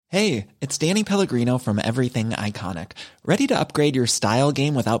Hey, it's Danny Pellegrino from Everything Iconic. Ready to upgrade your style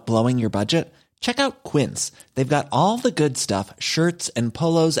game without blowing your budget? Check out Quince. They've got all the good stuff, shirts and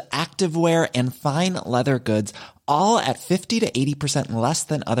polos, activewear, and fine leather goods, all at 50 to 80% less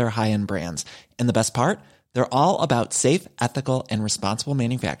than other high-end brands. And the best part? They're all about safe, ethical, and responsible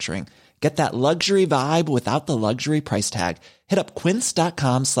manufacturing. Get that luxury vibe without the luxury price tag. Hit up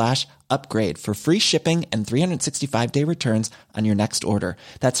quince.com/upgrade for free shipping and 365-day returns on your next order.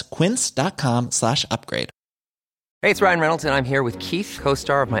 That's quince.com/upgrade. Hey, it's Ryan Reynolds, and I'm here with Keith,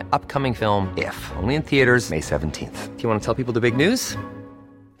 co-star of my upcoming film, If, only in theaters May 17th. Do you want to tell people the big news?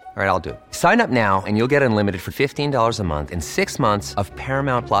 All right, I'll do it. Sign up now and you'll get unlimited for $15 a month and 6 months of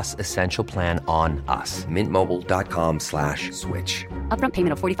Paramount Plus Essential Plan on us. Mintmobile.com/switch. Upfront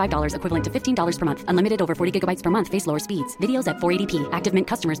payment of $45 equivalent to $15 per month. Unlimited over 40 gigabytes per month. Face lower speeds. Videos at 480p. Active Mint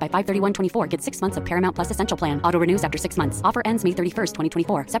customers by 531.24 get 6 months of Paramount Plus Essential Plan. Auto renews after 6 months. Offer ends May 31st,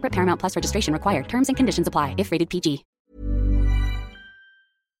 2024. Separate Paramount Plus registration required. Terms and conditions apply if rated PG.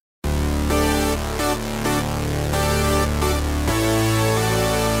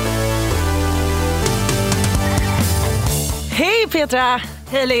 Hej Petra!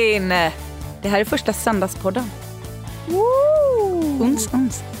 Hej Linn! Det här är första söndagspodden. Uns.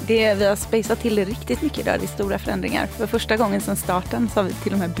 Vi har spejsat till det riktigt mycket idag. Det är stora förändringar. För första gången sedan starten så har vi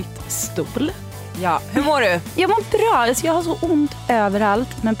till och med bytt stol. Ja, hur mår du? Jag mår bra. Alltså, jag har så ont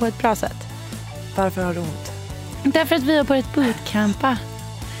överallt, men på ett bra sätt. Varför har du ont? Därför att vi har börjat bootcampa.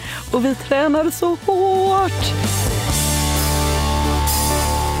 Och vi tränar så hårt.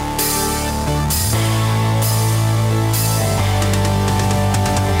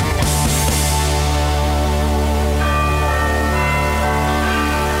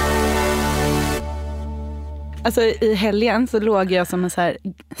 Alltså i helgen så låg jag som en så här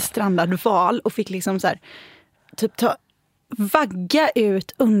strandad val och fick liksom så här typ vagga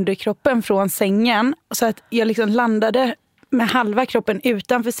ut underkroppen från sängen så att jag liksom landade med halva kroppen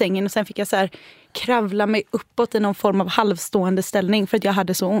utanför sängen och sen fick jag så här kravla mig uppåt i någon form av halvstående ställning för att jag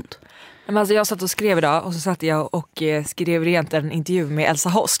hade så ont. Men alltså jag satt och skrev idag och så satt jag och skrev rent en intervju med Elsa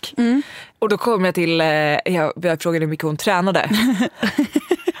Hosk. Och då kom jag till, jag frågade hur mycket hon tränade.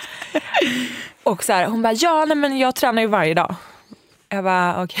 Och så här, hon bara, men jag tränar ju varje dag. Jag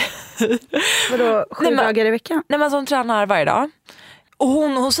bara, okej. Vadå, 7 dagar i veckan? Nej, men alltså, hon tränar varje dag. Och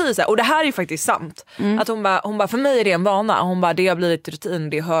hon säger så här, och det här är ju faktiskt sant. Att hon bara, för mig är det en vana. Hon bara, det har blivit rutin,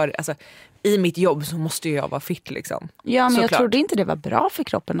 det hör, alltså i mitt jobb så måste jag vara fit liksom. Ja, men jag trodde inte det var bra för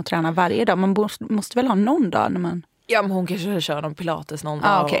kroppen att träna varje dag. Man måste väl ha någon dag när man... Ja, men hon kanske kör någon pilates någon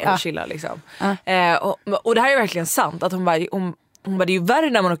dag och chillar liksom. Och det här är verkligen sant. Att hon bara, det är ju värre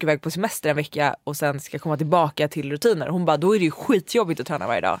när man åker iväg på semester en vecka och sen ska komma tillbaka till rutiner. Hon bara, då är det ju skitjobbigt att träna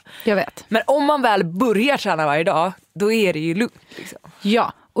varje dag. Jag vet. Men om man väl börjar träna varje dag, då är det ju lugnt liksom.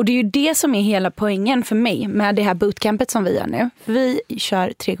 Ja, och det är ju det som är hela poängen för mig med det här bootcampet som vi gör nu. För vi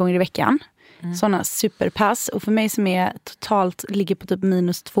kör 3 gånger i veckan. Sådana superpass. Och för mig som är totalt ligger på typ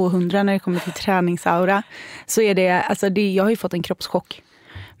minus 200 när det kommer till träningsaura, så är det, alltså jag har ju fått en kroppschock.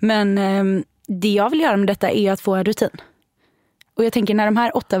 Men det jag vill göra med detta är att få en rutin. Och jag tänker när de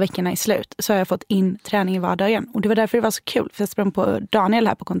här 8 veckorna är slut så har jag fått in träning i vardagen. Och det var därför det var så kul. För jag sprang på Daniel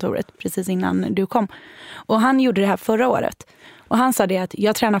här på kontoret precis innan du kom. Och han gjorde det här förra året. Och han sa det att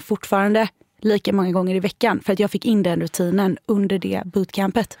jag tränar fortfarande lika många gånger i veckan. För att jag fick in den rutinen under det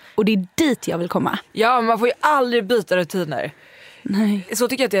bootcampet. Och det är dit jag vill komma. Ja, man får ju aldrig byta rutiner. Nej. Så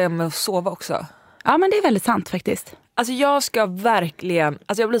tycker jag att det är med att sova också. Ja, men det är väldigt sant faktiskt. Alltså jag ska verkligen,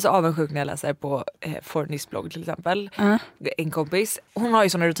 alltså jag blir så avundsjuk när jag läser på Fornys blogg till exempel. En kompis, hon har ju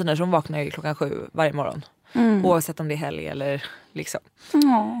såna rutiner som hon vaknar ju 7:00 varje morgon. Oavsett om det är helg eller liksom.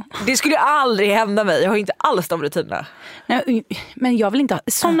 Det skulle aldrig hända mig. Jag har inte alls de rutinerna. Nej, men jag vill inte ha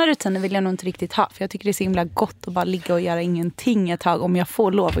såna rutiner, vill jag nog inte riktigt ha. För jag tycker det är så himla gott att bara ligga och göra ingenting ett tag om jag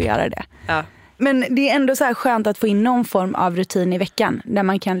får lov att göra det. Ja. Men det är ändå så här skönt att få in någon form av rutin i veckan där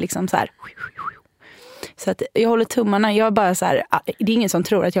man kan liksom så här. Så att jag håller tummarna. Jag bara så här, det är ingen som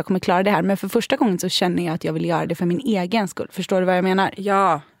tror att jag kommer klara det här, men för första gången så känner jag att jag vill göra det för min egen skull. Förstår du vad jag menar?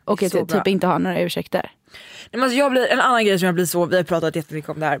 Ja. Och att jag typ inte har några ursäkter. Nej, men alltså jag blir, en annan grej som jag blir så, vi har pratat jättemycket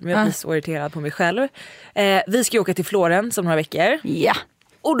om det här, men jag blir så irriterad på mig själv. Vi ska åka till Florens om några veckor. Ja.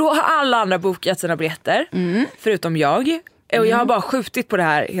 Och då har alla andra bokat sina biljetter, förutom jag. Och jag har bara skjutit på det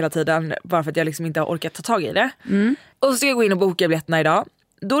här hela tiden, bara för att jag liksom inte har orkat ta tag i det. Och så ska jag gå in och boka biljetterna idag.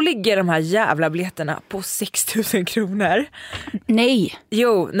 Då ligger de här jävla biljetterna på 6 000 kronor. Nej.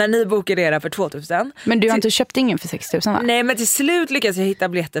 Jo, när ni bokade era för 2 000. Men du har inte köpt ingen för 6 000, va? Nej, men till slut lyckas jag hitta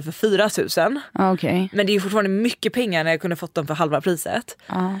biljetter för 4 000. Okay. Men det är ju fortfarande mycket pengar när jag kunde fått dem för halva priset.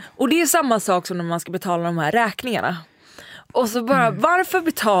 Och det är samma sak som när man ska betala de här räkningarna. Och så bara, varför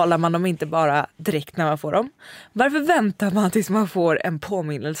betalar man dem inte bara direkt när man får dem? Varför väntar man tills man får en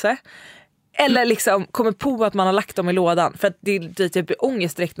påminnelse? Eller liksom kommer på att man har lagt dem i lådan. För att det är typ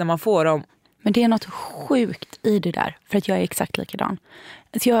ångest direkt när man får dem. Men det är något sjukt i det där. För att jag är exakt likadan.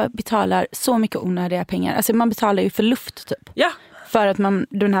 Alltså jag betalar så mycket onödiga pengar. Alltså man betalar ju för luft typ. Ja. För att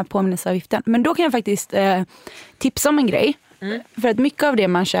den här påminnelseavgiften. Men då kan jag faktiskt tipsa om en grej. För att mycket av det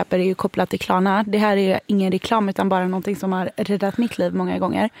man köper är ju kopplat till Klarna. Det här är ingen reklam utan bara någonting som har räddat mitt liv många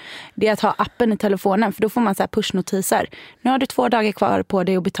gånger. Det är att ha appen i telefonen, för då får man så här pushnotiser. Nu har du 2 dagar kvar på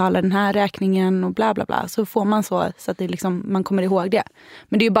dig att betala den här räkningen och bla bla bla. Så får man så att det liksom, man kommer ihåg det.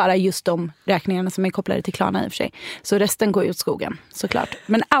 Men det är ju bara just de räkningarna som är kopplade till Klarna i och för sig. Så resten går ut skogen, såklart.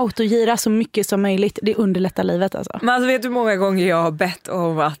 Men autogira så mycket som möjligt, det underlättar livet alltså. Men alltså, vet du hur många gånger jag har bett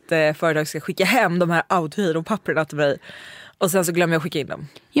om att företag ska skicka hem de här autogiro-papperna till mig? Och sen så glömmer jag skicka in dem.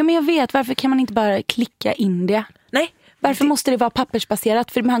 Ja, men jag vet. Varför kan man inte bara klicka in det? Nej. Varför måste det vara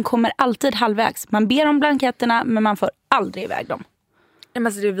pappersbaserat? För man kommer alltid halvvägs. Man ber om blanketterna, men man får aldrig iväg dem. Men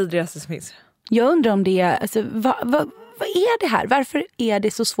alltså det är vidrigaste som finns. Jag undrar om det är... Alltså, vad är det här? Varför är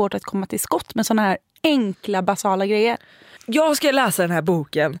det så svårt att komma till skott med såna här enkla, basala grejer? Jag ska läsa den här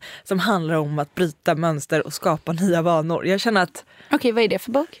boken som handlar om att bryta mönster och skapa nya vanor. Jag känner att... Okej, vad är det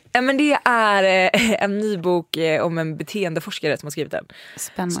för bok? Men det är en ny bok om en beteendeforskare som har skrivit den.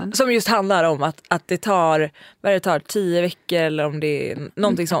 Spännande. Som just handlar om att det tar 10 veckor eller om det är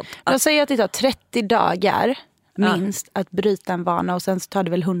någonting sånt. Jag säger att det tar 30 dagar minst att bryta en vana och sen så tar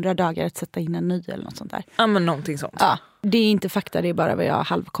det väl 100 dagar att sätta in en ny eller något sånt där. Ja, men någonting sånt. Ja. Det är inte fakta, det är bara vad jag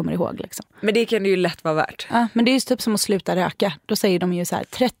halv kommer ihåg liksom. Men det kan det ju lätt vara värt. Ja, men det är ju typ som att sluta röka. Då säger de ju så här,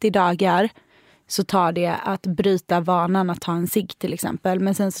 30 dagar så tar det att bryta vanan att ta en cigg till exempel.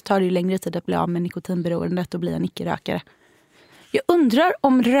 Men sen så tar det ju längre tid att bli av med nikotinberoendet och bli en icke-rökare. Jag undrar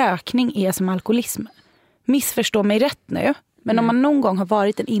om rökning är som alkoholism. Missförstå mig rätt nu. Men om man någon gång har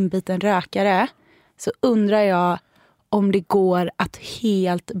varit en inbiten rökare så undrar jag om det går att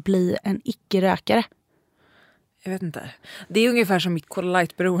helt bli en icke-rökare. Jag vet inte. Det är ungefär som mitt Cola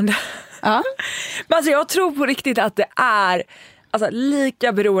Light-beroende. Ja. Men alltså jag tror på riktigt att det är alltså,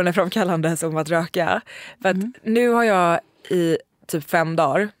 lika beroendeframkallande som att röka. För att nu har jag i typ 5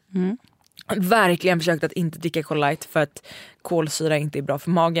 dagar verkligen försökt att inte dricka Cola Light för att kolsyra inte är bra för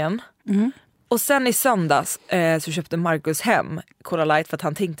magen. Och sen i söndags så köpte Marcus hem Cola Light för att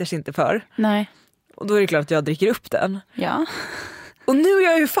han tänkte sig inte för. Nej. Och då är det klart att jag dricker upp den. Ja. Och nu är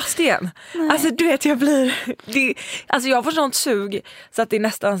jag ju fast igen. Nej. Alltså du vet, alltså jag får sånt sug så att det är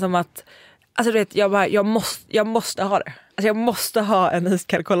nästan som att alltså du vet, jag måste ha det. Alltså jag måste ha en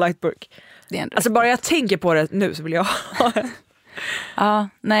iskall Cola Light-burk. Alltså bara jag tänker på det nu så vill jag ha det. Ja,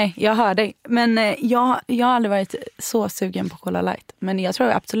 nej, jag hör dig. Men jag har aldrig varit så sugen på Cola Light. Men jag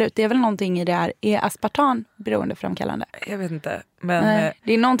tror absolut, det är väl någonting i det här. Är aspartam beroendeframkallande? Jag vet inte. Men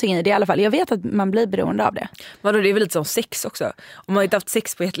det är någonting i det i alla fall. Jag vet att man blir beroende av det. Men då, det är väl lite som sex också. Om man inte haft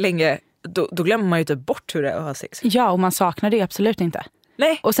sex på jättelänge, då glömmer man ju typ bort hur det är att ha sex. Ja, och man saknar det absolut inte.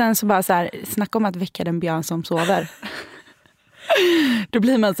 Nej. Och sen så bara så här, snacka om att väcka den björn som sover. Då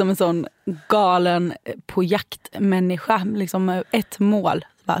blir man som en sån galen på jaktmänniska. Liksom ett mål.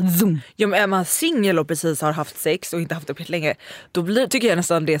 Bara zoom. Ja, men är man singel och precis har haft sex och inte haft det på länge, då tycker jag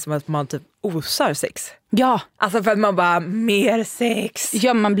nästan det som att man typ osar sex. Ja. Alltså för att man bara, mer sex.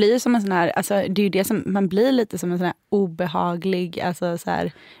 Ja, man blir som en sån här, alltså det är ju det som, man blir lite som en sån här obehaglig, alltså så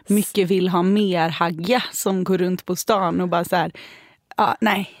här, mycket vill ha mer hagga som går runt på stan och bara så här, ja,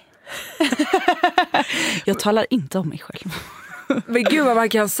 nej. Jag talar inte om mig själv. Men gud vad man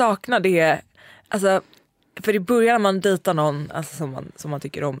kan sakna det. Alltså, för i början när man dejtar någon alltså, som man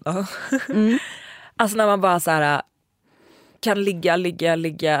tycker om då. Alltså när man bara så här kan ligga.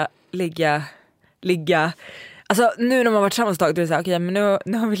 Alltså nu när man har varit tillsammans ett tag, då är det så här, okej, men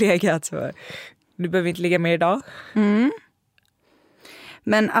nu har vi legat så nu behöver vi inte ligga mer idag.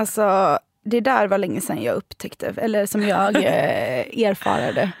 Men alltså det där var länge sedan jag upptäckte, eller som jag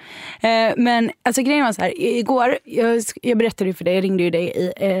erfarade. Men alltså grejen var så här, igår, jag berättade ju för dig, jag ringde ju dig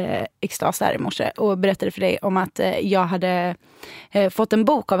i extas här i morse och berättade för dig om att jag hade fått en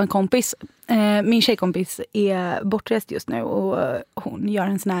bok av en kompis. Min tjejkompis är bortrest just nu och hon gör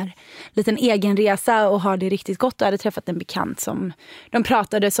en sån här liten egen resa och har det riktigt gott och hade träffat en bekant som de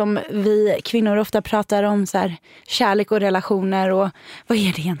pratade som vi kvinnor ofta pratar om, så här, kärlek och relationer och vad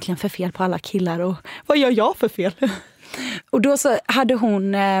är det egentligen för fel på alla killar och vad gör jag för fel? Och då så hade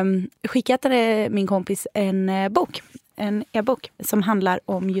hon skickat min kompis en e-bok som handlar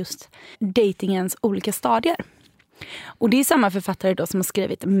om just datingens olika stadier. Och det är samma författare då som har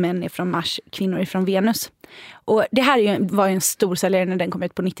skrivit Män är från Mars, kvinnor är från Venus. Och det här var ju en stor säljare när den kom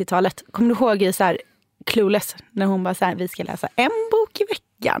ut på 90-talet. Kommer du ihåg i så här Clueless. När hon bara så här, vi ska läsa en bok i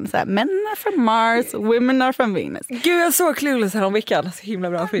veckan. Så här, Men are from Mars, women are from Venus. Gud, jag såg Clueless här om veckan. Så himla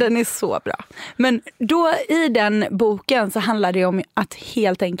bra film. Den är så bra. Men då i den boken så handlar det om att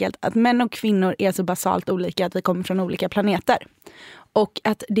helt enkelt att män och kvinnor är så basalt olika att vi kommer från olika planeter. Och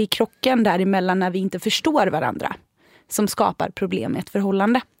att det är krocken däremellan när vi inte förstår varandra som skapar problem i ett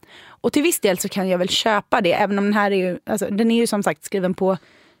förhållande. Och till viss del så kan jag väl köpa det, även om den här är ju, alltså, den är ju som sagt skriven på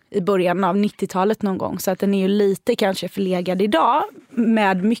i början av 90-talet någon gång. Så att den är ju lite kanske förlegad idag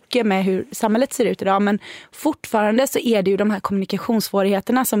med mycket med hur samhället ser ut idag. Men fortfarande så är det ju de här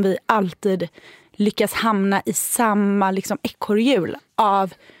kommunikationssvårigheterna som vi alltid lyckas hamna i samma liksom ekorrhjul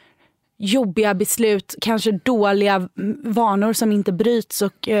av jobbiga beslut, kanske dåliga vanor som inte bryts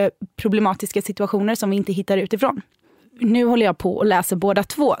och problematiska situationer som vi inte hittar utifrån. Nu håller jag på och läser båda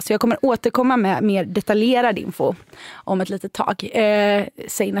två, så jag kommer återkomma med mer detaljerad info om ett litet tag,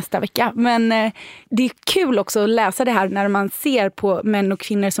 säg nästa vecka. Men det är kul också att läsa det här när man ser på män och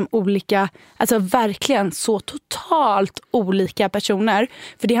kvinnor som olika, alltså verkligen så totalt olika personer.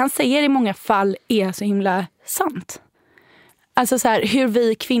 För det han säger i många fall är så himla sant. Alltså så här, hur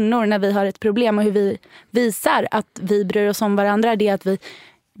vi kvinnor när vi har ett problem och hur vi visar att vi bryr oss om varandra, det är att vi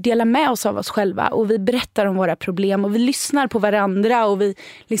delar med oss av oss själva och vi berättar om våra problem och vi lyssnar på varandra och vi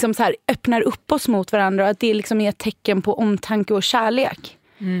liksom så här öppnar upp oss mot varandra och att det liksom är ett tecken på omtanke och kärlek.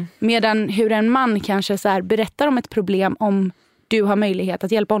 Medan hur en man kanske så här berättar om ett problem om du har möjlighet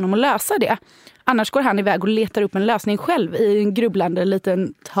att hjälpa honom att lösa det. Annars går han iväg och letar upp en lösning själv i en grubblande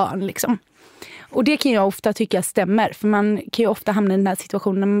liten hörn liksom. Och det kan jag ofta tycka stämmer. För man kan ju ofta hamna i den här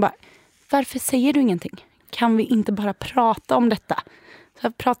situationen när man bara, varför säger du ingenting? Kan vi inte bara prata om detta?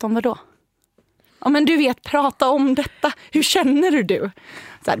 Så prata om vad då? Ja men du vet, prata om detta. Hur känner du?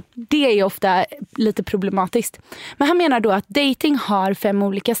 Så här, det är ju ofta lite problematiskt. Men han menar då att dating har 5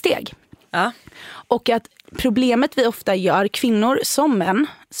 olika steg. Ja. Och att problemet vi ofta gör, kvinnor som män,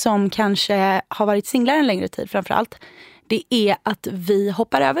 som kanske har varit singlar en längre tid framförallt, det är att vi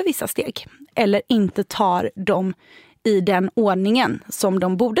hoppar över vissa steg. Eller inte tar dem i den ordningen som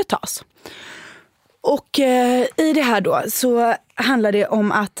de borde tas. Och i det här då så handlar det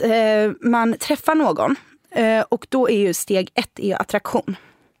om att man träffar någon. Och då är ju steg 1 är attraktion.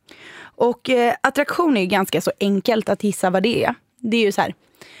 Och attraktion är ju ganska så enkelt att gissa vad det är. Det är ju så här,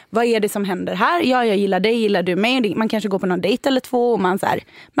 vad är det som händer här? Ja, jag gillar dig, gillar du mig? Man kanske går på någon dejt eller 2 och man, så här,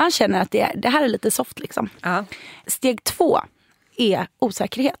 man känner att det här är lite soft liksom. Steg 2 är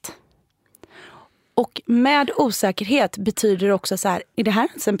osäkerhet. Och med osäkerhet betyder det också så här, är det här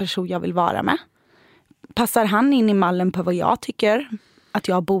en person jag vill vara med? Passar han in i mallen på vad jag tycker att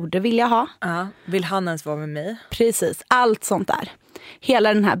jag borde vilja ha? Ja. Vill han ens vara med mig? Precis, allt sånt där.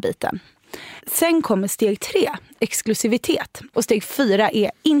 Hela den här biten. Sen kommer steg 3, exklusivitet. Och steg 4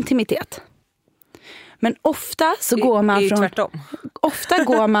 är intimitet. Men ofta så går man från... tvärtom. Ofta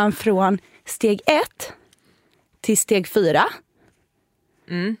går man från steg 1 till steg 4.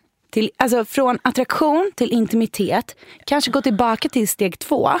 Alltså från attraktion till intimitet. Kanske gå tillbaka till steg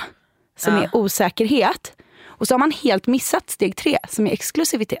 2 som är osäkerhet. Och så har man helt missat steg 3 som är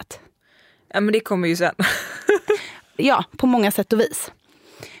exklusivitet. Ja men det kommer ju sen. Ja, på många sätt och vis.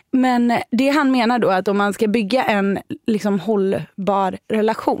 Men det han menar då att om man ska bygga en liksom hållbar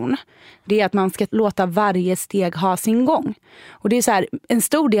relation, det är att man ska låta varje steg ha sin gång. Och det är så här, en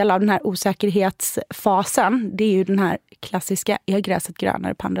stor del av den här osäkerhetsfasen, det är ju den här klassiska, är gräset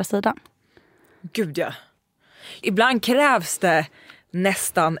grönare på andra sidan? Gud ja. Ibland krävs det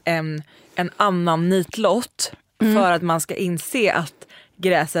nästan en annan nitlott för att man ska inse att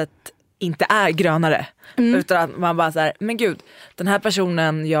gräset inte är grönare. Utan att man bara så här, men gud, den här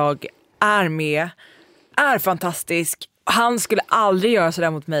personen jag är med är fantastisk. Han skulle aldrig göra sådär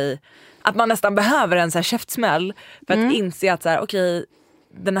mot mig. Att man nästan behöver en så här käftsmäll för att inse att så här, okej,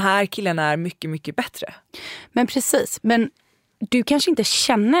 den här killen är mycket, mycket bättre. Men precis, men du kanske inte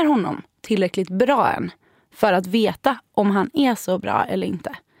känner honom tillräckligt bra än för att veta om han är så bra eller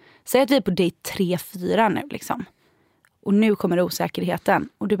inte. Säg att vi är på dejt 3-4 nu liksom. Och nu kommer osäkerheten.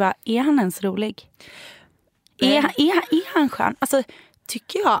 Och du bara, är han ens rolig? Är han skön? Alltså,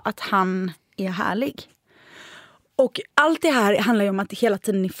 tycker jag att han är härlig? Och allt det här handlar ju om att hela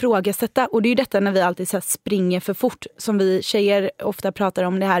tiden ifrågasätta. Och det är ju detta när vi alltid så här springer för fort. Som vi tjejer ofta pratar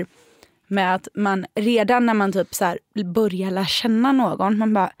om det här. Med att man redan när man typ så här börjar lära känna någon.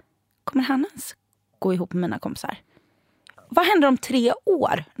 Man bara, kommer han ens gå ihop med mina kompisar? Vad händer om 3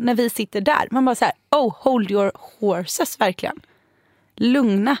 år när vi sitter där? Man bara så här, oh, hold your horses verkligen.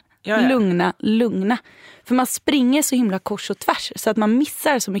 Lugna, lugna. För man springer så himla kors och tvärs så att man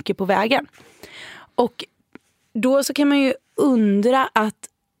missar så mycket på vägen. Och då så kan man ju undra att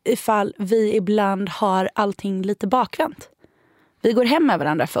ifall vi ibland har allting lite bakvänt. Vi går hem med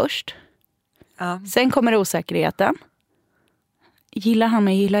varandra först. Ja. Sen kommer osäkerheten. Gillar han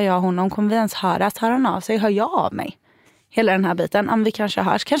mig, gillar jag honom? Kommer vi ens höras? Hör han av sig? Hör jag av mig? Hela den här biten. Om vi kanske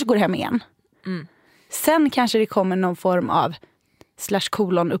hörs, kanske går hem igen. Sen kanske det kommer någon form av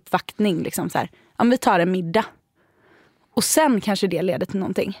 /uppvaktning. Liksom så här. Om vi tar en middag. Och sen kanske det leder till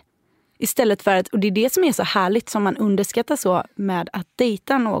någonting. Istället för att, och det är det som är så härligt som man underskattar så med att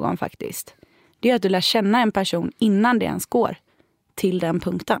dejta någon faktiskt. Det är att du lär känna en person innan det ens går till den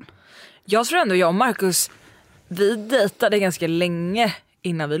punkten. Jag tror ändå jag och Marcus, vi dejtade ganska länge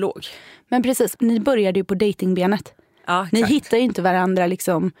innan vi låg. Men precis, ni började ju på datingbenet. Ja, Ni exakt. hittar ju inte varandra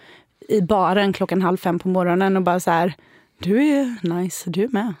liksom i baren 4:30 på morgonen och bara så här: du är nice, du är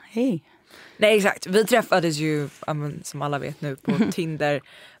med, hej. Nej exakt, vi träffades ju som alla vet nu på Tinder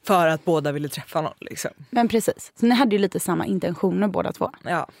för att båda ville träffa någon liksom. Men precis, så ni hade ju lite samma intentioner båda två.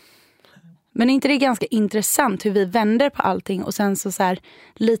 Ja. Men är inte det ganska intressant hur vi vänder på allting och sen så här,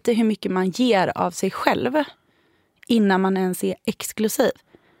 lite hur mycket man ger av sig själv innan man ens är exklusiv.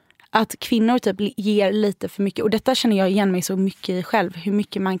 Att kvinnor typ ger lite för mycket, och detta känner jag igen mig så mycket i själv, hur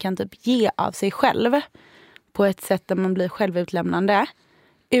mycket man kan typ ge av sig själv på ett sätt där man blir självutlämnande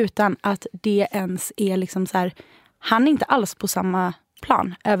utan att det ens är liksom så här, han är inte alls på samma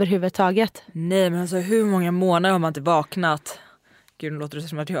plan överhuvudtaget. Nej men alltså hur många månader har man inte vaknat? Gud, nu låter det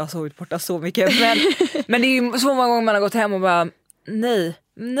som att jag har sovit borta så mycket. Men det är ju så många gånger man har gått hem och bara nej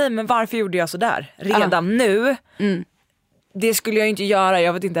men varför gjorde jag så där? Redan nu. Det skulle jag inte göra,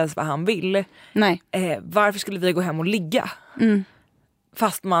 jag vet inte ens vad han vill. Nej. Varför skulle vi gå hem och ligga?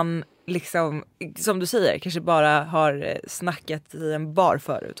 Fast man liksom, som du säger, kanske bara har snackat i en bar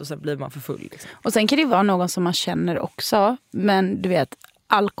förut och sen blir man för full. Liksom. Och sen kan det vara någon som man känner också, men du vet,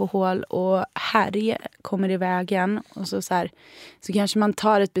 alkohol och härj kommer i vägen och så kanske man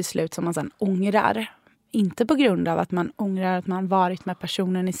tar ett beslut som man sen ångrar. Inte på grund av att man ångrar att man varit med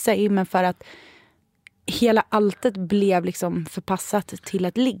personen i sig, men för att hela alltet blev liksom förpassat till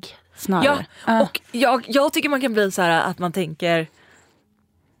ett ligg snarare. Ja, och jag tycker man kan bli så här att man tänker,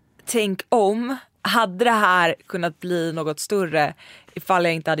 tänk om, hade det här kunnat bli något större ifall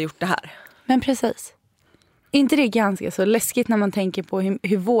jag inte hade gjort det här? Men precis. Inte det ganska så läskigt när man tänker på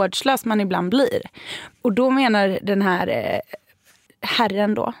hur vårdslös man ibland blir. Och då menar den här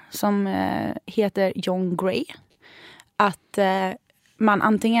herren då, som heter John Gray, att man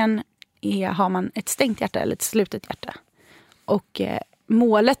antingen har man ett stängt hjärta eller ett slutet hjärta. Och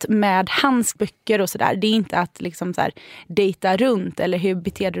målet med hans böcker och sådär, det är inte att liksom så här dejta runt eller hur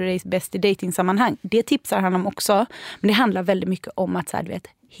beter du dig bäst i datingsammanhang. Det tipsar han om också. Men det handlar väldigt mycket om att så här, du vet,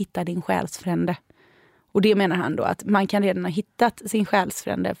 hitta din själsfrände. Och det menar han då, att man kan redan ha hittat sin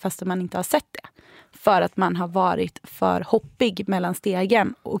själsfrände fast man inte har sett det. För att man har varit för hoppig mellan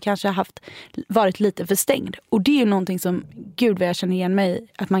stegen och kanske varit lite för stängd. Och det är ju någonting som, gud vad jag känner igen mig,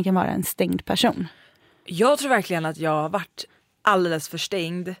 att man kan vara en stängd person. Jag tror verkligen att jag har varit alldeles för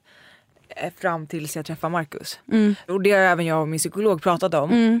stängd fram tills jag träffade Marcus. Och det har även jag och min psykolog pratat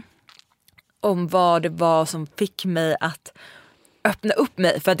om. Om vad det var som fick mig att öppna upp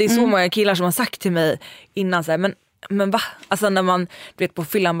mig. För att det är så många killar som har sagt till mig innan så här, men va? Alltså när man vet på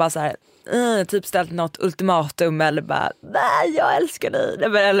fyllan bara så här, typ ställt något ultimatum eller bara, nej jag älskar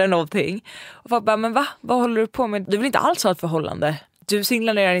dig eller någonting. Och folk bara, men va? Vad håller du på med? Du vill inte alls ha ett förhållande. Du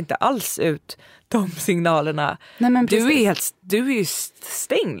signalerar inte alls ut de signalerna. Nej, men du är ju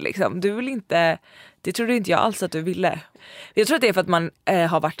stängd liksom. Du vill inte, det trodde inte jag alls att du ville. Jag tror att det är för att man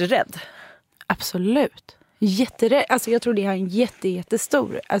har varit rädd. Absolut. Jätterädd. Alltså jag tror det har en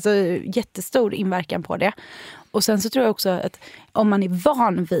jättestor inverkan på det. Och sen så tror jag också att om man är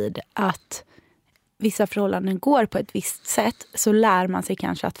van vid att vissa förhållanden går på ett visst sätt, så lär man sig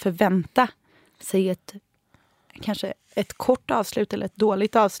kanske att förvänta sig kanske ett kort avslut eller ett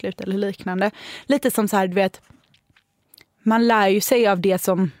dåligt avslut eller liknande. Lite som så här, du vet, man lär ju sig av det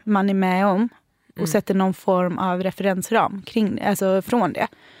som man är med om och sätter någon form av referensram kring, alltså från det.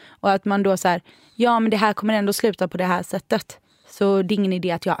 Och att man då så här, ja men det här kommer ändå sluta på det här sättet. Så det är ingen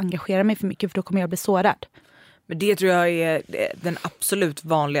idé att jag engagerar mig för mycket, för då kommer jag bli sårad. Men det tror jag är den absolut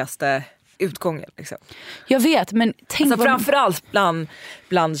vanligaste utgången. Liksom. Jag vet, men tänk alltså, framförallt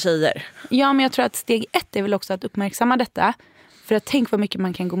bland tjejer. Ja, men jag tror att steg 1 är väl också att uppmärksamma detta. För att tänk vad mycket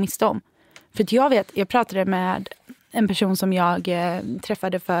man kan gå miste om. För att jag pratade med en person som jag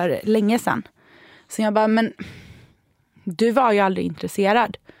träffade för länge sedan. Så jag bara, men du var ju aldrig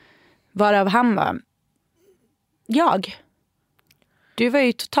intresserad. Varav han var, du var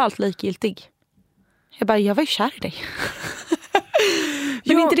ju totalt likgiltig. Jag bara, jag var ju kär i dig.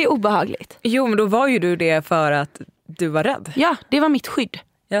 Men inte det obehagligt? Jo, men då var ju du det för att du var rädd. Ja, det var mitt skydd.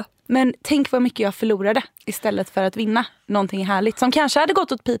 Ja. Men tänk vad mycket jag förlorade istället för att vinna någonting härligt. Som kanske hade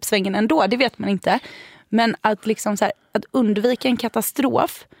gått åt pipsvängen ändå, det vet man inte. Men att, liksom så här, att undvika en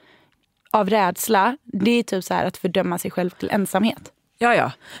katastrof av rädsla, det är typ så här att fördöma sig själv till ensamhet.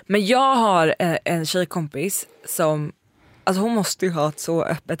 Ja. Men jag har en tjejkompis som, alltså hon måste ju ha ett så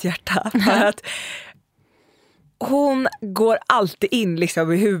öppet hjärta. För att hon går alltid in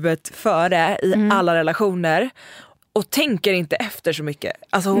liksom i huvudet före i alla relationer. Och tänker inte efter så mycket.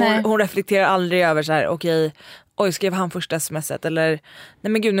 Alltså hon reflekterar aldrig över så här, okej, skrev han första smset? Eller,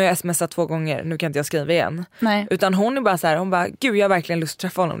 nej men gud, nu har jag smsat 2 gånger, nu kan inte jag skriva igen. Nej. Utan hon är bara så här, hon bara, gud jag har verkligen lust att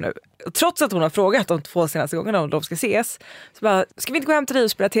träffa honom nu. Och trots att hon har frågat de 2 senaste gångerna om de ska ses. Så bara, ska vi inte gå hem till dig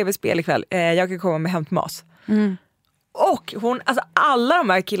och spela tv-spel ikväll? Jag kan komma med hämtmas. Och hon, alltså alla de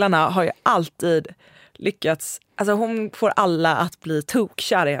här killarna har ju alltid lyckats. Alltså hon får alla att bli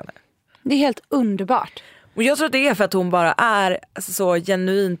tokkär i henne. Det är helt underbart. Och jag tror att det är för att hon bara är så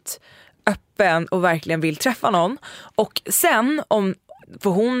genuint öppen och verkligen vill träffa någon. Och sen, för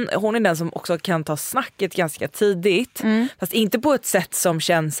hon är den som också kan ta snacket ganska tidigt. Fast inte på ett sätt som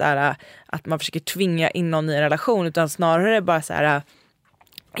känns så här, att man försöker tvinga in någon i en relation. Utan snarare bara så här,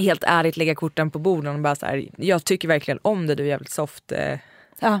 helt ärligt lägga korten på borden. Och bara så här, jag tycker verkligen om det, du är jävligt soft.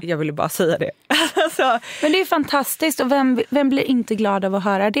 Jag ville bara säga det. Så. Men det är fantastiskt, och vem blir inte glad av att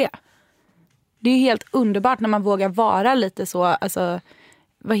höra det? Det är ju helt underbart när man vågar vara lite så, alltså,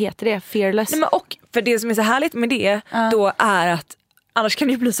 vad heter det? Fearless. Nej, men och för det som är så härligt med det då är att annars kan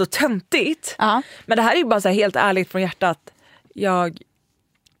det ju bli så töntigt. Men det här är ju bara så här helt ärligt från hjärtat. Jag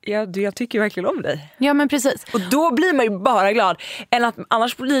tycker verkligen om dig. Ja, men precis. Och då blir man ju bara glad. Än att,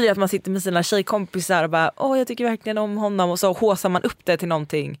 annars blir det att man sitter med sina tjejkompisar och bara, jag tycker verkligen om honom. Och så håsar man upp det till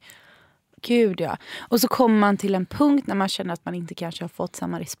någonting. Gud, ja. Och så kommer man till en punkt när man känner att man inte kanske har fått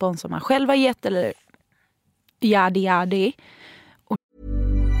samma respons som man själv har gett. Eller jadi.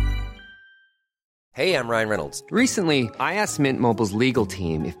 Hey, I'm Ryan Reynolds. Recently, I asked Mint Mobile's legal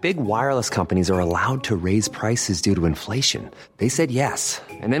team if big wireless companies are allowed to raise prices due to inflation. They said yes.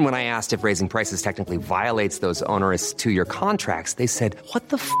 And then when I asked if raising prices technically violates those onerous 2-year contracts, they said, what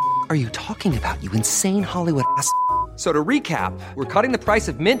the f*** are you talking about, you insane Hollywood ass f- So to recap, we're cutting the price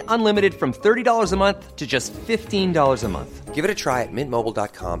of Mint Unlimited from $30 a month to just $15 a month. Give it a try at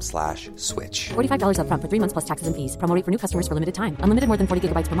mintmobile.com/switch. $45 up front for 3 months plus taxes and fees. Promo rate for new customers for limited time. Unlimited more than 40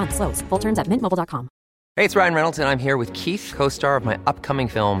 gigabytes per month. Slows full terms at mintmobile.com. Hey, it's Ryan Reynolds, and I'm here with Keith, co-star of my upcoming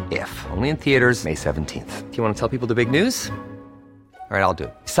film, If, only in theaters May 17th. Do you want to tell people the big news? All right, I'll do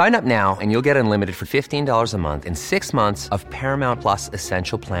it. Sign up now and you'll get unlimited for $15 a month and 6 months of Paramount Plus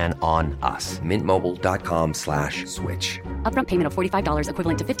Essential Plan on us. mintmobile.com/switch. Upfront payment of $45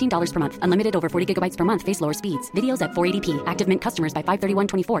 equivalent to $15 per month. Unlimited over 40 gigabytes per month. Face lower speeds. Videos at 480p. Active Mint customers by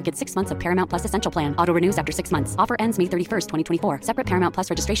 531.24 get 6 months of Paramount Plus Essential Plan. Auto renews after 6 months. Offer ends May 31st, 2024. Separate Paramount Plus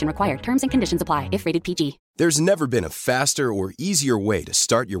registration required. Terms and conditions apply if rated PG. There's never been a faster or easier way to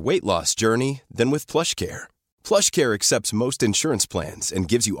start your weight loss journey than with PlushCare. PlushCare accepts most insurance plans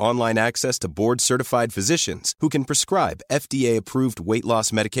and gives you online access to board-certified physicians who can prescribe FDA-approved weight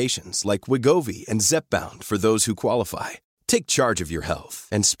loss medications like Wegovy and Zepbound for those who qualify. Take charge of your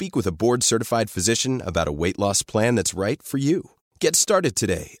health and speak with a board-certified physician about a weight loss plan that's right for you. Get started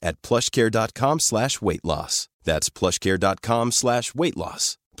today at plushcare.com/weightloss. That's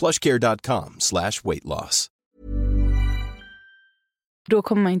plushcare.com/weightloss. plushcare.com/weightloss. Då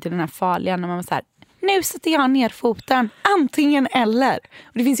kommer man inte den här farliga när man var så här, nu sätter jag ner foten, antingen eller.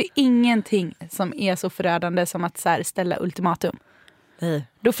 Och det finns ju ingenting som är så förödande som att så här ställa ultimatum.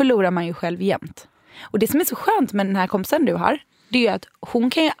 Då förlorar man ju själv jämt. Och det som är så skönt med den här kompisen du har, det är ju att hon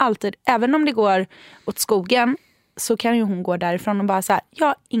kan ju alltid, även om det går åt skogen, så kan ju hon gå därifrån och bara så här, jag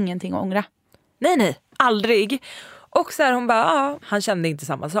har ingenting att ångra. Nej, aldrig. Och så här, hon bara, han kände inte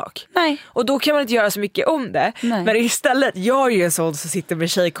samma sak. Nej. Och då kan man inte göra så mycket om det. Nej. Men istället, jag är ju en sån som sitter med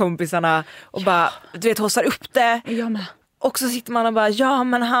tjejkompisarna och bara, du vet, hossar upp det. Jag med. Och så sitter man och bara,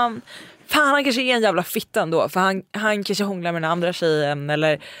 men han kanske är en jävla fitta ändå. För han kanske hånglar med den andra tjejen.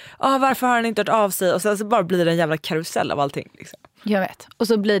 Eller, varför har han inte hört av sig? Och så bara blir det en jävla karusell av allting. Liksom. Jag vet. Och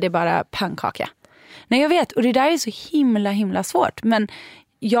så blir det bara pannkaka. Nej, jag vet. Och det där är så himla svårt. Men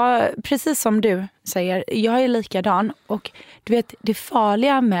precis som du säger, jag är likadan. Och du vet, det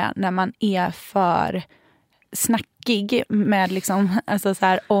farliga med när man är för snackig med liksom, alltså så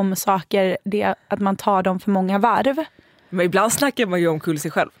här, om saker, det är att man tar dem för många varv. Men ibland snackar man ju omkull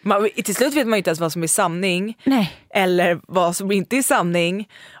sig själv. Till slut vet man ju inte ens vad som är sanning. Nej. Eller vad som inte är sanning.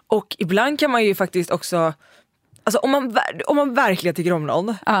 Och ibland kan man ju faktiskt också Alltså om man verkligen tycker om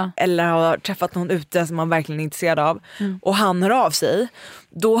någon eller har träffat någon ute som man verkligen är intresserad av och han hör av sig,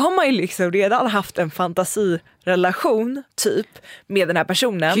 då har man ju liksom redan haft en fantasirelation typ med den här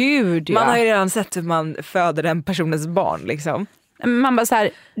personen. Gud, ja. Man har ju redan sett hur man föder den personens barn liksom. Man bara så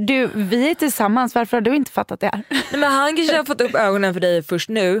här, vi är tillsammans, varför har du inte fattat det här? Nej, men han kanske har fått upp ögonen för dig först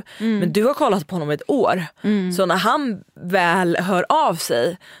nu, men du har kollat på honom ett år. Så när han väl hör av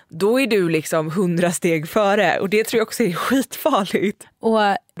sig, då är du liksom 100 steg före, och det tror jag också är skitfarligt. Och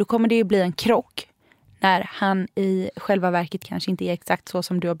då kommer det ju bli en krock när han i själva verket kanske inte är exakt så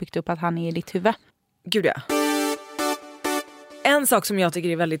som du har byggt upp att han är i ditt huvud. Gud ja. En sak som jag tycker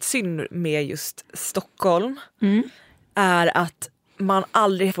är väldigt synd med just Stockholm är att man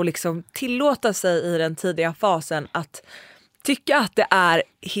aldrig får liksom tillåta sig i den tidiga fasen att tycka att det är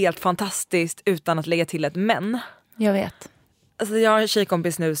helt fantastiskt utan att lägga till ett men. Jag vet. Alltså jag har en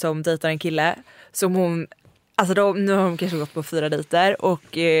tjejkompis nu som dejtar en kille som hon, alltså nu har hon kanske gått på 4 dejter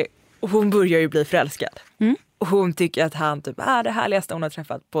och hon börjar ju bli förälskad. Och hon tycker att han typ är det härligaste hon har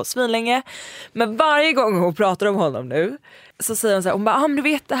träffat på svinlänge. Men varje gång hon pratar om honom nu så säger hon så här, hon bara, men det var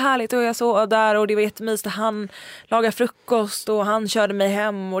jättehärligt och jag såg där och det var jättemysigt och han lagade frukost och han körde mig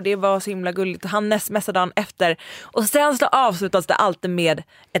hem och det var så himla gulligt och han smsade dagen efter. Och sen så avslutas det alltid med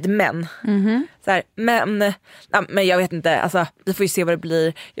ett men. Så här, men jag vet inte, alltså vi får ju se vad det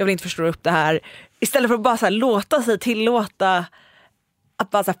blir. Jag vill inte förstöra upp det här. Istället för att bara så här, låta sig tillåta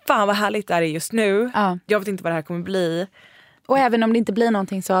att bara säga, fan vad härligt det är just nu. Ja. Jag vet inte vad det här kommer bli. Och även om det inte blir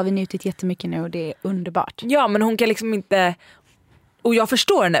någonting så har vi njutit jättemycket nu och det är underbart. Ja, men hon kan liksom inte... Och jag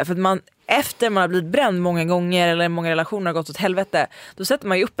förstår henne, för att efter man har blivit bränd många gånger eller många relationer har gått åt helvete, då sätter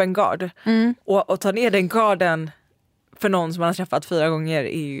man ju upp en gard. Och ta ner den garden för någon som man har träffat 4 gånger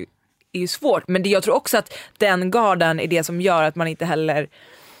är ju svårt. Men jag tror också att den garden är det som gör att man inte heller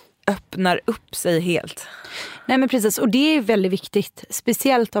öppnar upp sig helt. Nej men precis, och det är väldigt viktigt.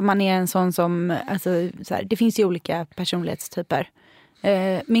 Speciellt om man är en sån som, alltså, så här, det finns ju olika personlighetstyper.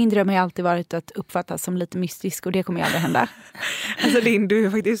 Min dröm har alltid varit att uppfattas som lite mystisk och det kommer ju aldrig hända. Alltså Linn, du är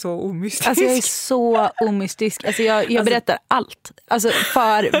faktiskt så omystisk. Alltså jag är så omystisk. Alltså jag berättar allt. Alltså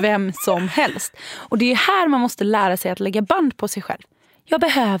för vem som helst. Och det är här man måste lära sig att lägga band på sig själv. Jag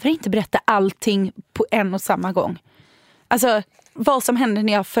behöver inte berätta allting på en och samma gång. Alltså vad som hände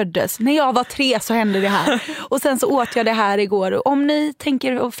när jag föddes. När jag var 3 så hände det här. Och sen så åt jag det här igår. Och om ni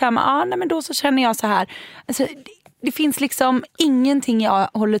tänker 5, nej men då så känner jag så här. Alltså det finns liksom ingenting jag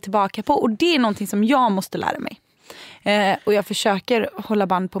håller tillbaka på. Och det är någonting som jag måste lära mig. Och jag försöker hålla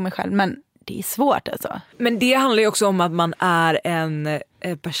band på mig själv. Men det är svårt alltså. Men det handlar ju också om att man är en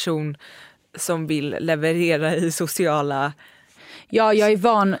person som vill leverera i sociala... Ja, jag är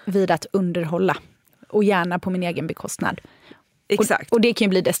van vid att underhålla. Och gärna på min egen bekostnad. Exakt. Och det kan ju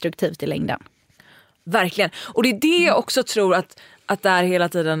bli destruktivt i längden. Verkligen. Och det är det jag också tror att det är hela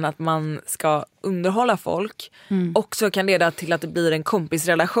tiden att man ska underhålla folk. Också kan leda till att det blir en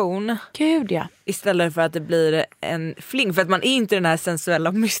kompisrelation. Gud ja. Istället för att det blir en fling. För att man är inte den här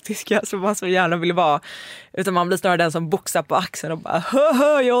sensuella mystiska som man så gärna vill vara. Utan man blir snarare den som boxar på axeln och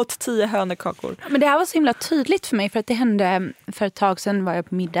bara jag åt 10 hönekakor. Men det här var så himla tydligt för mig. För att det hände för ett tag sedan var jag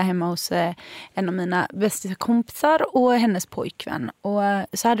på middag hemma hos en av mina bästa kompisar och hennes pojkvän. Och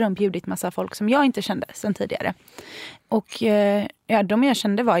så hade de bjudit massa folk som jag inte kände sedan tidigare. Och ja, de jag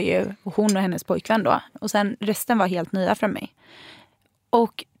kände var ju hon och hennes pojkvän då. Och sen resten var helt nya för mig.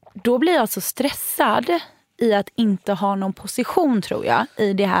 Och då blir jag så stressad i att inte ha någon position tror jag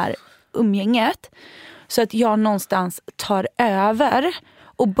i det här umgänget. Så att jag någonstans tar över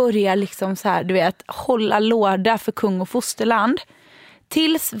och börjar liksom så här, du vet, hålla låda för kung och fosterland.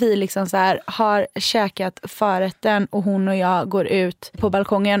 Tills vi liksom så här har käkat förrätten och hon och jag går ut på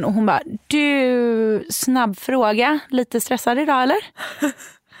balkongen och hon bara, du, snabb fråga, lite stressad idag eller?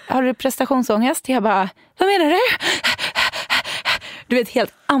 Har du prestationsångest? Jag bara, vad menar du? Du vet,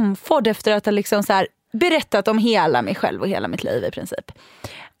 helt andfådd efter att ha liksom så här berättat om hela mig själv och hela mitt liv i princip.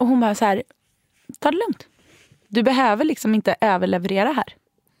 Och hon bara så här, ta det lugnt. Du behöver liksom inte överleverera här.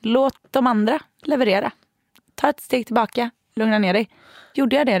 Låt de andra leverera. Ta ett steg tillbaka, lugna ner dig.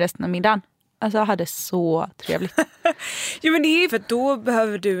 Gjorde jag det resten av middagen? Alltså jag hade så trevligt. Jo men det är för att då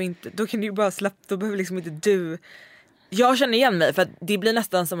behöver du inte, då kan du ju bara släppa, då behöver liksom inte du. Jag känner igen mig för att det blir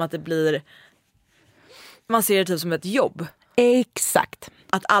nästan som att det blir, man ser det typ som ett jobb. Exakt.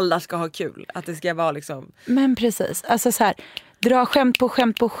 Att alla ska ha kul, att det ska vara liksom. Men precis, alltså så här, dra skämt på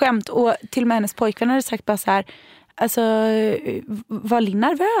skämt på skämt. Och till och med hennes pojkvän hade sagt bara så här, alltså var Linn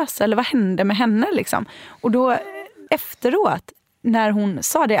nervös eller vad hände med henne liksom. Och då efteråt när hon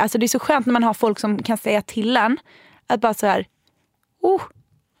sa det, alltså det är så skönt när man har folk som kan säga till en att bara så här,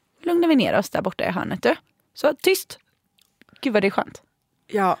 lugnar vi ner oss där borta i hörnet du. Så tyst. Gud vad det är skönt.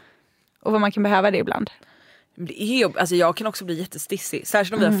 Ja. Och vad man kan behöva det ibland. Det är jobb. Alltså jag kan också bli jättestissig.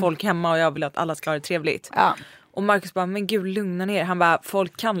 Särskilt om vi har folk hemma och jag vill att alla ska ha det trevligt. Ja. Och Marcus bara, men gud lugna ner. Han bara,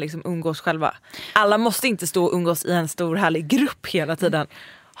 folk kan liksom umgås själva. Alla måste inte stå och umgås i en stor härlig grupp hela tiden.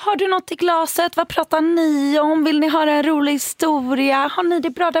 Har du något i glaset? Vad pratar ni om? Vill ni höra en rolig historia? Har ni det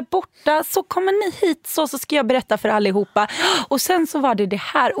bra där borta? Så kommer ni hit så ska jag berätta för allihopa. Och sen så var det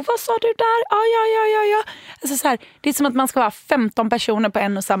här. Och vad sa du där? Ja. Alltså så här, det är som att man ska vara 15 personer på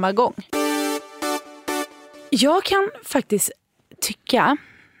en och samma gång. Jag kan faktiskt tycka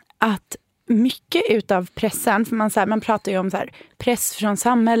att mycket utav pressen, för man pratar ju om så här, press från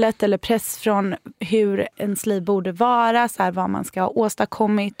samhället eller press från hur ens liv borde vara, så här, vad man ska ha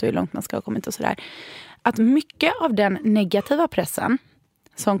åstadkommit och hur långt man ska ha kommit och sådär. Att mycket av den negativa pressen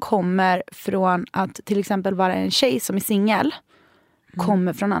som kommer från att till exempel vara en tjej som är singel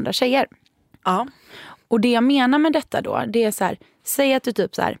kommer från andra tjejer. Ja. Och det jag menar med detta då, det är så här, säg att du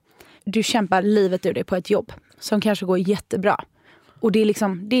typ så här, du kämpar livet ur dig på ett jobb som kanske går jättebra. Och det är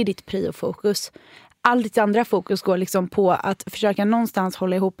liksom, det är ditt prio-fokus. Allt ditt andra fokus går liksom på att försöka någonstans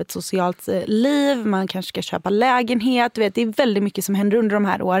hålla ihop ett socialt liv. Man kanske ska köpa lägenhet. Du vet, det är väldigt mycket som händer under de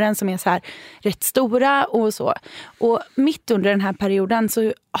här åren som är så här rätt stora och så. Och mitt under den här perioden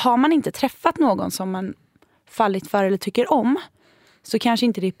så har man inte träffat någon som man fallit för eller tycker om. Så kanske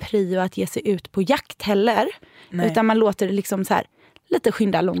inte det är prio att ge sig ut på jakt heller. Nej. Utan man låter det liksom så här lite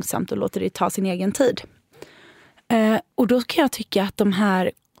skynda långsamt och låter det ta sin egen tid. Och då kan jag tycka att de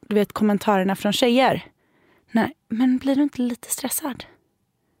här, du vet, kommentarerna från tjejer. Nej, men blir du inte lite stressad?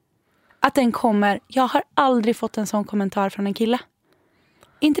 Att den kommer, jag har aldrig fått en sån kommentar från en kille.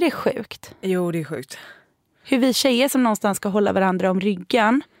 Är inte det sjukt? Jo, det är sjukt. Hur vi tjejer som någonstans ska hålla varandra om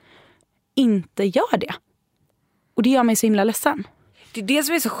ryggen inte gör det. Och det gör mig så himla ledsen. Det är det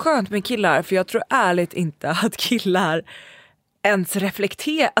som är så skönt med killar, för jag tror ärligt inte att killar ens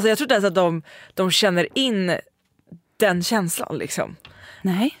reflekterar. Alltså jag tror inte ens att de känner in den känslan liksom.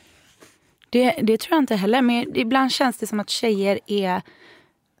 Nej, det tror jag inte heller. Men ibland känns det som att tjejer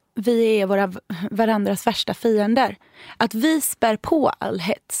vi är varandras värsta fiender. Att vi spär på all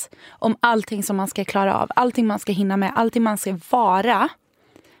hets om allting som man ska klara av. Allting man ska hinna med. Allting man ska vara.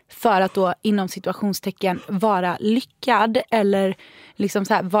 För att då inom situationstecken vara lyckad. Eller liksom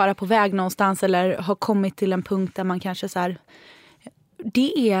så här, vara på väg någonstans. Eller ha kommit till en punkt där man kanske så här.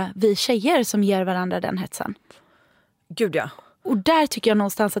 Det är vi tjejer som ger varandra den hetsen. Gud ja. Och där tycker jag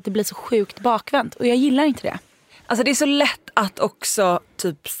någonstans att det blir så sjukt bakvänt. Och jag gillar inte det. Alltså det är så lätt att också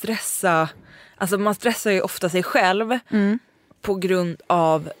typ stressa. Alltså man stressar ju ofta sig själv. På grund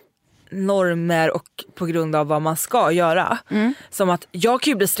av normer och på grund av vad man ska göra. Som att jag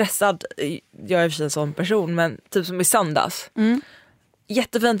kan ju bli stressad. Jag är ju en sån person, men typ som i söndags.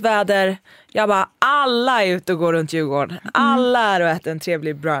 Jättefint väder. Jag bara, alla är ute och går runt Djurgården. Alla är och äter en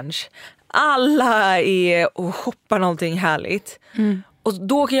trevlig brunch. Alla är och shoppar någonting härligt. Och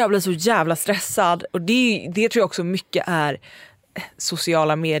då kan jag bli så jävla stressad. Och det tror jag också mycket är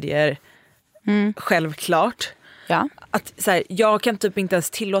sociala medier. Självklart. Ja. Att, så här, jag kan typ inte ens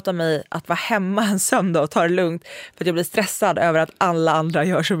tillåta mig att vara hemma en söndag och ta det lugnt. För att jag blir stressad över att alla andra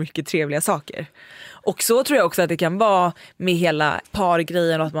gör så mycket trevliga saker. Och så tror jag också att det kan vara med hela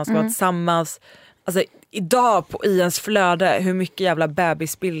pargrejen och att man ska vara tillsammans. Alltså idag i ens flöde, hur mycket jävla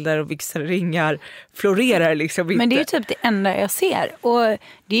bebisbilder och vigselringar florerar liksom inte. Men det är ju typ det enda jag ser. Och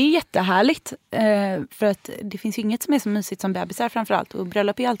det är jättehärligt. För att det finns ju inget som är så mysigt som bebisar framförallt. Och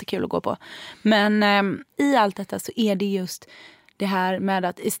bröllop är alltid kul att gå på. Men i allt detta så är det just det här med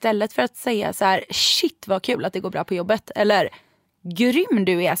att istället för att säga så här, shit vad kul att det går bra på jobbet. Eller grym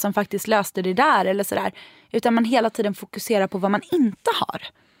du är som faktiskt löste det där eller sådär. Utan man hela tiden fokuserar på vad man inte har.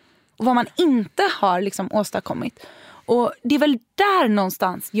 Och vad man inte har liksom åstadkommit. Och det är väl där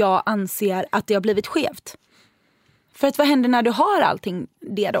någonstans jag anser att det har blivit skevt. För att vad händer när du har allting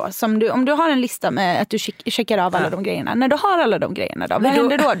det då? Om du har en lista med att du checkar av alla de grejerna. När du har alla de grejerna då? Vad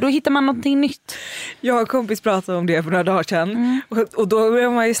händer då? Då hittar man någonting nytt. Jag och kompis pratade om det för några dagar sedan. Och då börjar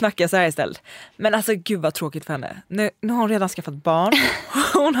man ju snacka så här istället. Men alltså gud vad tråkigt för henne. Nu har hon redan skaffat barn.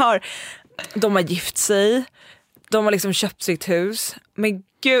 De har gift sig. De har liksom köpt sitt hus. Men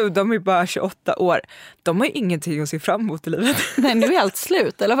gud, de är bara 28 år. De har ju ingenting att se fram emot i livet. Nej, nu är allt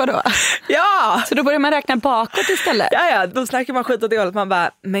slut, eller vadå? Ja! Så då börjar man räkna bakåt istället? Ja, då snackar man skit åt det hållet. Man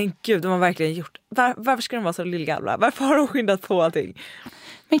bara, men gud, de har verkligen gjort. Varför ska de vara så lillgamla? Varför har de skyndat på allting?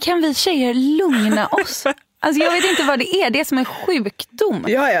 Men kan vi tjejer lugna oss? Alltså jag vet inte vad det är. Det är som en sjukdom.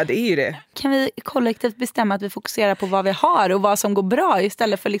 Ja, det är ju det. Kan vi kollektivt bestämma att vi fokuserar på vad vi har och vad som går bra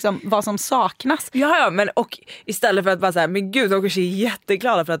istället för liksom vad som saknas? Ja, men och istället för att bara så här, men gud, de kanske är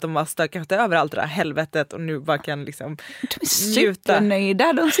jätteglada för att de har stökat över allt det där helvetet och nu bara kan liksom de är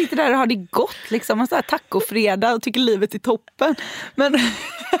supernöjda. De sitter där och har det gott liksom. Och så här tacofredag och tycker livet är toppen. Men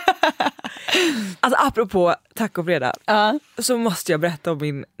alltså apropå tacofredag så måste jag berätta om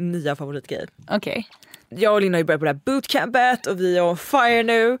min nya favoritgrej. Okej. Jag och Lina har ju börjat på det här bootcampet och vi är on fire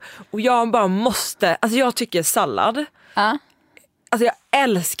nu. Och jag bara måste, alltså jag tycker sallad. Alltså jag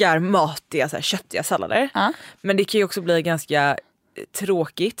älskar matiga, så här, köttiga sallader. Men det kan ju också bli ganska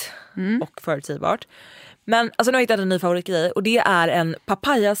tråkigt och förutsägbart. Men alltså nu har jag hittat en ny favoritgrej och det är en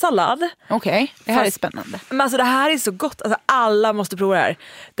papayasallad. Okej, det här är spännande. Men alltså det här är så gott, alltså alla måste prova det här.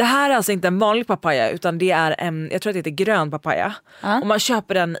 Det här är alltså inte en vanlig papaya utan det är en, jag tror att det heter grön papaya. Och man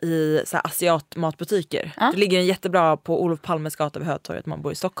köper den i så här asiatmatbutiker. Det ligger en jättebra på Olof Palmes gata vid Hötorget, man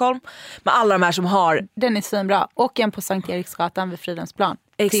bor i Stockholm. Men alla de här som har... Den är svinbra. Och en på Sankt Eriksgatan vid Fridhemsplan.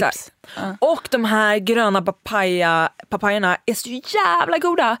 Exakt. Och de här gröna papayerna är så jävla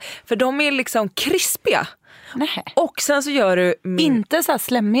goda. För de är liksom krispiga. Nej. Och sen så gör du... Inte så här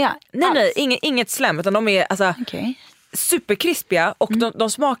slämmiga. Nej, inget slem. Utan de är alltså superkrispiga. Och de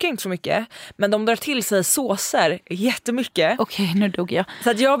smakar inte så mycket. Men de drar till sig såser jättemycket. Okej, nu dog jag. Så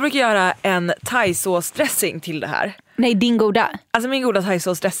att jag brukar göra en thaisåsdressing till det här. Nej, din goda. Alltså min goda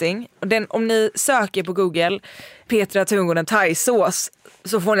thaisåsdressing. Om ni söker på Google Petra Tungården thaisås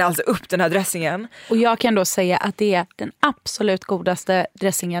så får ni alltså upp den här dressingen. Och jag kan då säga att det är den absolut godaste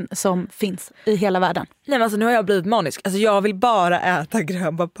dressingen som finns i hela världen. Nej men alltså nu har jag blivit manisk. Alltså jag vill bara äta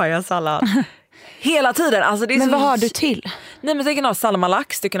grön papayasallad. Hela tiden. Alltså det är men så... vad har du till? Nej men du kan ha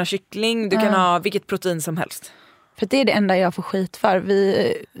salmalax, du kan ha kyckling, du kan ha vilket protein som helst. För det är det enda jag får skit för.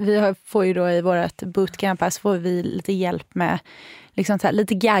 Vi får ju då i vårt bootcamp här så får vi lite hjälp med liksom så här,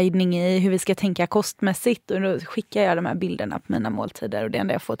 lite guidning i hur vi ska tänka kostmässigt. Och då skickar jag de här bilderna på mina måltider. Och det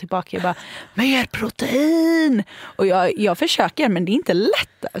enda jag får tillbaka är bara mer protein. Och jag försöker, men det är inte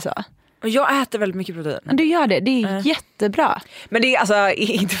lätt alltså. Och jag äter väldigt mycket protein. Men du gör det, det är jättebra. Men det är alltså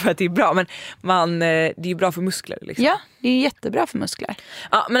inte för att det är bra, men det är ju bra för muskler liksom. Ja, det är jättebra för muskler.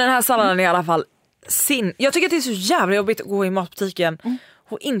 Ja, men den här salladen är i alla fall jag tycker att det är så jävla jobbigt att gå i matbutiken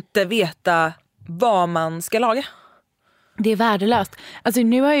och inte veta vad man ska laga. Det är värdelöst. Alltså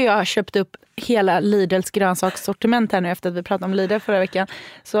nu har jag köpt upp hela Lidls grönsakssortiment här nu efter att vi pratade om Lidl förra veckan.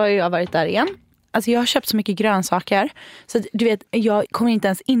 Så har jag varit där igen. Alltså jag har köpt så mycket grönsaker. Så att, du vet, jag kommer inte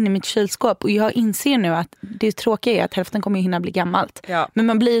ens in i mitt kylskåp. Och jag inser nu att det tråkiga är att hälften kommer hinna bli gammalt. Ja. Men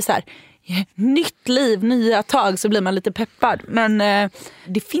man blir så här... nytt liv, nya tag, så blir man lite peppad. Men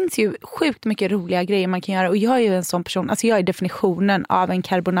det finns ju sjukt mycket roliga grejer man kan göra. Och jag är ju en sån person, alltså jag är definitionen av en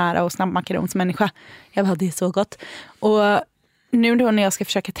carbonara och snabbmakaronsmänniska. Jag bara, det är så gott. Och nu då när jag ska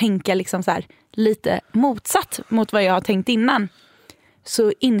försöka tänka liksom så här, lite motsatt mot vad jag har tänkt innan,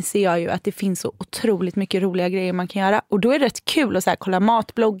 så inser jag ju att det finns så otroligt mycket roliga grejer man kan göra. Och då är det rätt kul att så här, kolla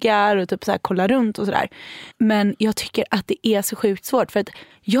matbloggar och typ så här, kolla runt och sådär. Men jag tycker att det är så sjukt svårt. För att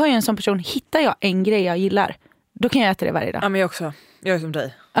jag är en sån person, hittar jag en grej jag gillar, då kan jag äta det varje dag. Ja, men jag också. Jag är som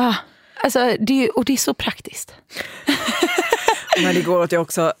dig. Alltså, det är så praktiskt. Men det går åt jag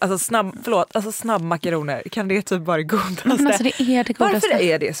också. Alltså snabbmakaroner. Kan det typ vara det godaste? Men alltså det är det godaste. Varför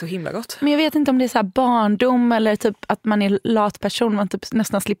är det så himla gott? Men jag vet inte om det är så här barndom eller typ att man är lat person. Man typ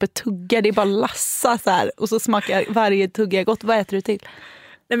nästan slipper tugga. Det är bara lassa så här. Och så smakar varje tugga gott. Vad äter du till?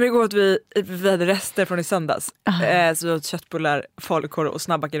 Nej, men det går åt vi hade rester från i söndags. Så vi åt köttbullar, falukorv och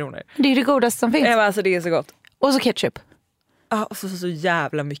snabbmakaroner. Det är det godaste som finns. Alltså det är så gott. Och så ketchup. Ja, och så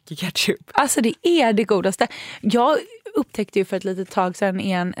jävla mycket ketchup. Alltså det är det godaste. Jag upptäckte ju för ett litet tag sedan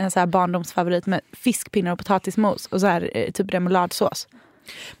en så här barndomsfavorit med fiskpinnar och potatismos och så här typ remouladsås.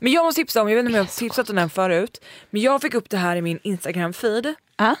 Men jag måste tipsa om, jag vet inte om jag har tipsat om den förut, men jag fick upp det här i min Instagram-feed.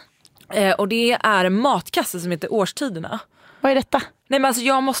 Och det är en matkasse som heter Årstiderna. Vad är detta? Nej, men alltså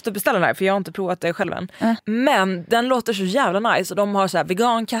jag måste beställa den här för jag har inte provat det själv än. Men den låter så jävla nice. Och de har så här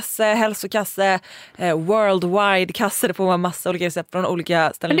vegankasse, hälsokasse, worldwide kasse. Det får man massa olika recept från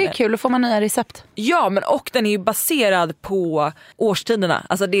olika ställen. Men det är kul, då får man nya recept. Ja, men och den är ju baserad på årstiderna.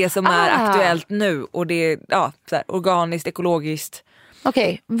 Alltså det som är aktuellt nu. Och det är så här, organiskt, ekologiskt.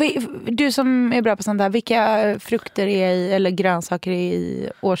 Okej, du som är bra på sånt här, vilka frukter är i, eller grönsaker är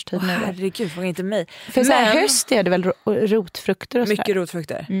i årstid nu? Herregud, fråga inte mig. För så här, höst är det väl rotfrukter och mycket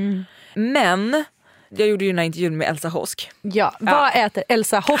rotfrukter. Men jag gjorde ju den här intervjun med Elsa Hosk. Ja, vad äter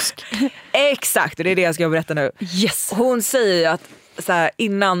Elsa Hosk? Exakt, det är det jag ska berätta nu. Yes. Hon säger ju att så här,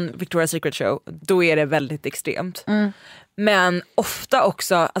 innan Victoria's Secret show, då är det väldigt extremt. Men ofta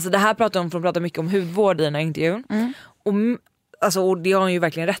också, alltså det här pratar hon pratar mycket om hudvård i den här intervjun. Och det har hon ju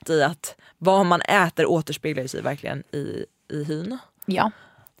verkligen rätt i, att vad man äter återspeglar sig verkligen i hyn. Ja.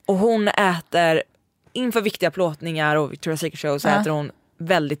 Och hon äter, inför viktiga plåtningar och Victoria's Secret show, så äter hon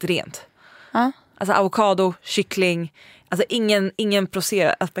väldigt rent. Alltså avokado, kyckling, alltså ingen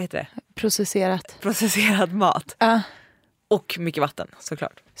processerad mat. Och mycket vatten,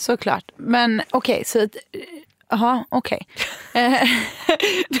 såklart. Såklart. Men okej, så jaha, okej.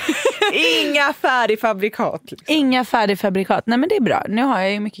 Inga färdigfabrikat. Liksom. Inga färdigfabrikat. Nej, men det är bra. Nu har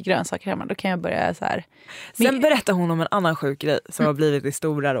jag ju mycket grönsaker hemma. Då kan jag börja så här. Sen berättar hon om en annan sjuk grej som har blivit det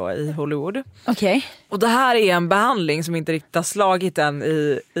stora då i Hollywood. Okej. Och det här är en behandling som inte riktigt har slagit än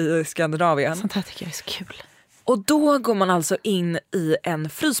i Skandinavien. Sånt här tycker jag är så kul. Och då går man alltså in i en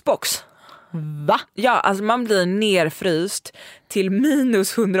frysbox. Va? Ja, alltså man blir nerfryst till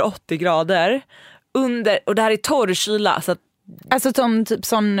minus 180 grader. Och det här är torrkyla, så att, alltså som typ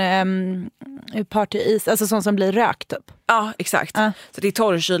sån partyis, alltså sån som blir rökt typ. ja, exakt. Så det är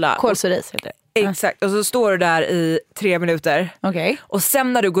torrkyla. Kolsyris heter det. Exakt. Och så står du där i 3 minuter. Okej. Och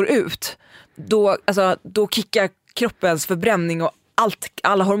sen när du går ut, då kickar kroppens förbränning och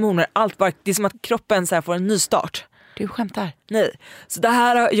alla hormoner, allt bara, det är som att kroppen så här får en ny start. Du skämtar. Nej. Så det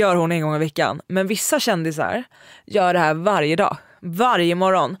här gör hon en gång i veckan. Men vissa kändisar gör det här varje dag. Varje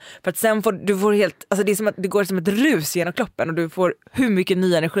morgon. För att sen du får helt, alltså det är som att det går som ett rus genom kroppen och du får hur mycket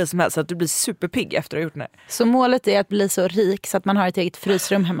ny energi som helst, så att du blir superpigg efter att ha gjort det här. Så målet är att bli så rik så att man har ett eget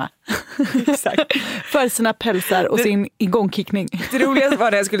frysrum hemma. Exakt. För sina pälsar och sin igångkickning. Det roligaste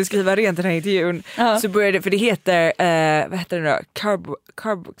var när jag skulle skriva rent den här intervjun, så började det, för det heter vad heter det då?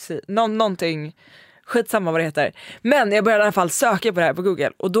 Carboxy, någonting. Skitsamma vad det heter. Men jag började i alla fall söka på det här på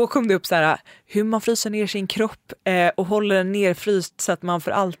Google. Och då kom det upp så här, hur man fryser ner sin kropp och håller den nerfryst så att man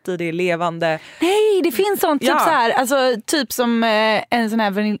för alltid är levande. Nej, det finns sånt. Typ så här, alltså typ som en sån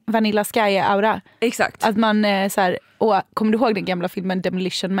här Vanilla Sky-aura. Exakt. Att man så här, kommer du ihåg den gamla filmen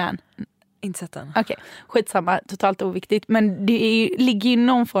Demolition Man? Inte sett den. Okej, skitsamma, totalt oviktigt. Men det ligger ju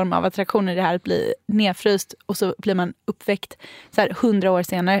någon form av attraktion i det här att bli nedfryst och så blir man uppväckt så här 100 år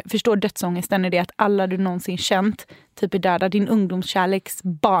senare. Förstår dödsångesten i det att alla du någonsin känt typ är döda. Din ungdomskärleks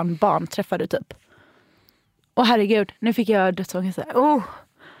barnbarn träffar du typ. Och herregud, nu fick jag dödsångest.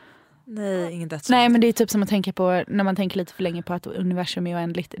 Nej, ingen dödsångest. Nej, men det är typ som att tänka på när man tänker lite för länge på att universum är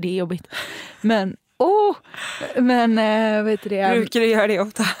oändligt. Det är jobbigt. Men, vet du det? Brukar du göra det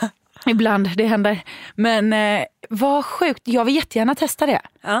ofta? Ibland, det händer. Men vad sjukt. Jag vill jättegärna testa det.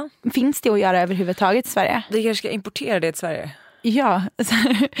 Ja. Finns det att göra överhuvudtaget i Sverige? Vi kanske ska importera det till Sverige. Ja,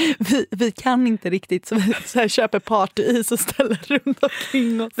 vi kan inte riktigt, så vi så här köper partyis och ställer runt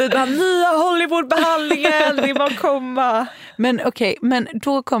omkring oss. Vi bara, nya Hollywood-behandlingen, det var komma. Men okej, men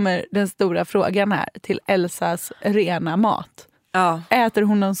då kommer den stora frågan här till Elsas rena mat. Ja. Äter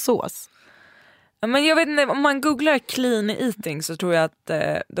hon någon sås? Men jag vet inte, om man googlar clean eating så tror jag att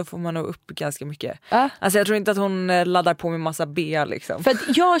då får man nog upp ganska mycket. Alltså jag tror inte att hon laddar på med massa bea liksom. För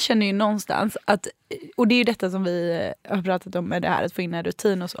att jag känner ju någonstans att, och det är ju detta som vi har pratat om med det här, att få in en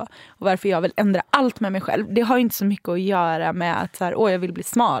rutin och så. Och varför jag vill ändra allt med mig själv. Det har ju inte så mycket att göra med att så här, jag vill bli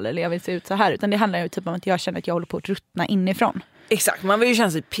smal eller jag vill se ut så här. Utan det handlar ju typ om att jag känner att jag håller på att ruttna inifrån. Exakt, man vill ju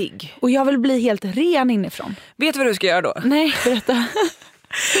känna sig pigg. Och jag vill bli helt ren inifrån. Vet du vad du ska göra då? Nej, berätta.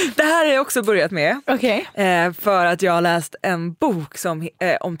 Det här har jag också börjat med. Okej. För att jag har läst en bok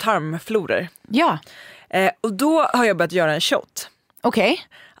om tarmfloror. Ja. Och då har jag börjat göra en shot. Okej.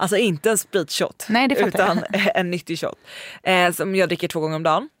 Alltså inte en spritshot. Nej, det fattar utan en nyttig shot. Som jag dricker 2 gånger om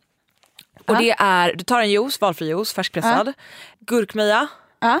dagen. Och det är, du tar en juice, valfri juice, färskpressad. Gurkmeja.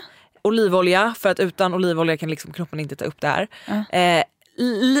 Olivolja, för att utan olivolja kan liksom kroppen inte ta upp det här.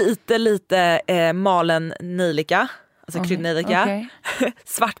 Lite malen nejlika. Alltså kryddnejlika,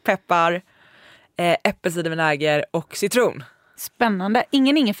 svartpeppar, äppelcidervinäger och citron. Spännande.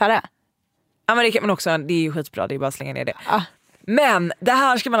 Ingen ingefära? Ja, men det kan man också, det är ju skitbra, det är bara att slänga ner det. Men det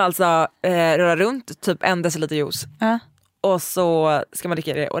här ska man alltså röra runt, typ 1 deciliter juice. Och så ska man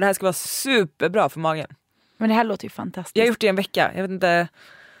dricka det. Och det här ska vara superbra för magen. Men det här låter ju fantastiskt. Jag har gjort det i en vecka, jag vet inte.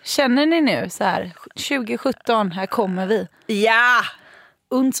 Känner ni nu så här, 2017, här kommer vi. Ja!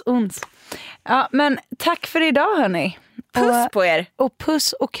 Uns. Ja, men tack för idag hörni. Puss på er. Och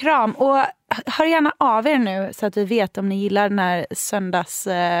puss och kram. Och hör gärna av er nu så att vi vet om ni gillar den här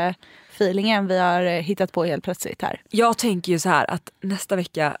söndagsfeelingen vi har hittat på helt plötsligt här. Jag tänker ju så här att nästa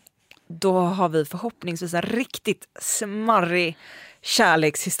vecka då har vi förhoppningsvis en riktigt smarrig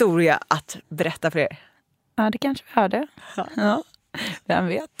kärlekshistoria att berätta för er. Ja, det kanske vi hörde. Ja, vem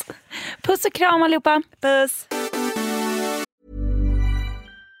vet. Puss och kram allihopa. Puss.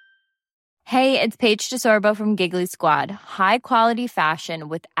 Hey, it's Paige DeSorbo from Giggly Squad. High quality fashion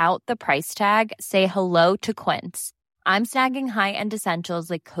without the price tag. Say hello to Quince. I'm snagging high-end essentials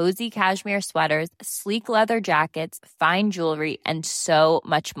like cozy cashmere sweaters, sleek leather jackets, fine jewelry, and so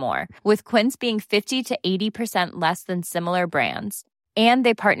much more. With Quince being 50 to 80% less than similar brands. And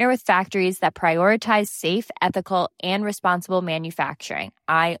they partner with factories that prioritize safe, ethical, and responsible manufacturing.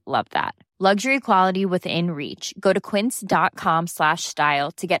 I love that. Luxury quality within reach. Go to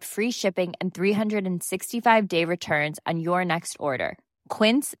quince.com/style to get free shipping and 365-day returns on your next order.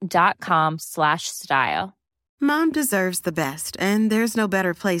 Quince.com/style. Mom deserves the best, and there's no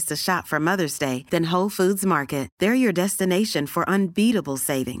better place to shop for Mother's Day than Whole Foods Market. They're your destination for unbeatable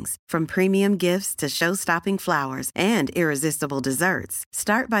savings, from premium gifts to show-stopping flowers and irresistible desserts.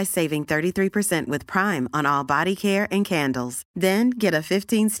 Start by saving 33% with Prime on all body care and candles. Then get a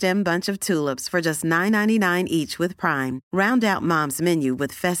 15-stem bunch of tulips for just $9.99 each with Prime. Round out Mom's menu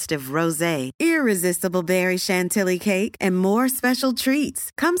with festive rosé, irresistible berry chantilly cake, and more special treats.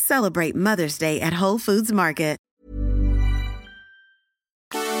 Come celebrate Mother's Day at Whole Foods Market.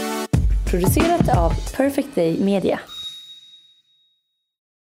 Producerat av Perfect Day Media.